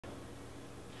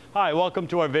Hi, welcome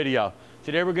to our video.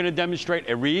 Today we're going to demonstrate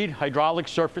a Reid hydraulic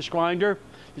surface grinder.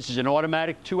 This is an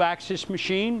automatic 2-axis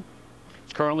machine.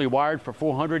 It's currently wired for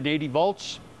 480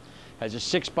 volts. Has a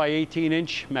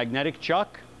 6x18-inch magnetic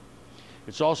chuck.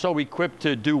 It's also equipped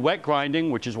to do wet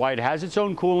grinding, which is why it has its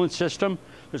own coolant system.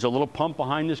 There's a little pump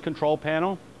behind this control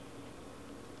panel.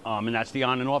 And that's the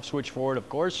on and off switch for it, of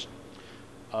course.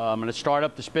 I'm going to start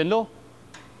up the spindle,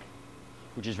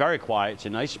 which is very quiet. It's a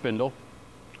nice spindle.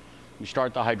 We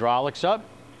start the hydraulics up.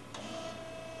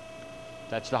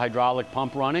 That's the hydraulic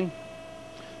pump running.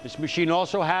 This machine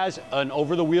also has an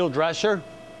over-the-wheel dresser,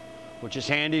 which is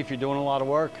handy if you're doing a lot of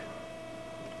work.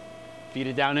 Feed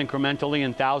it down incrementally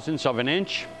in thousandths of an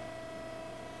inch.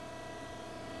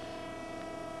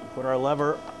 Put our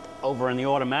lever over in the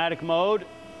automatic mode,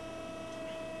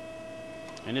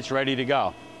 and it's ready to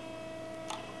go.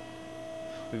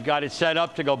 We've got it set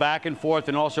up to go back and forth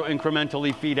and also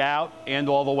incrementally feed out and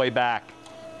all the way back.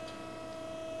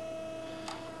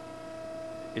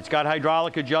 It's got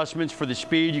hydraulic adjustments for the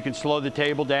speed. You can slow the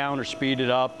table down or speed it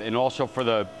up, and also for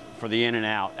the in and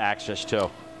out access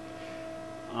too.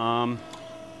 I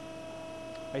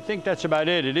think that's about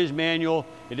it. It is manual.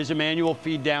 It is a manual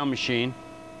feed down machine,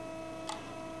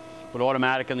 but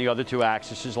automatic on the other 2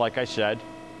 axes, like I said.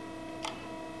 You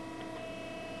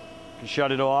can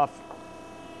shut it off.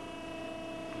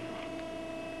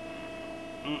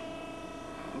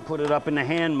 Put it up in the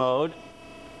hand mode,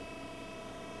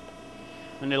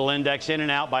 and it'll index in and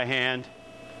out by hand,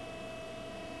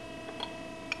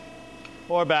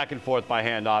 or back and forth by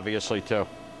hand, obviously, too.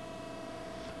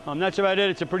 That's about it.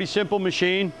 It's a pretty simple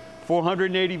machine.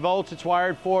 480 volts it's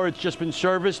wired for. It's just been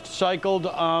serviced, cycled,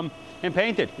 and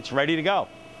painted. It's ready to go.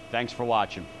 Thanks for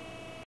watching.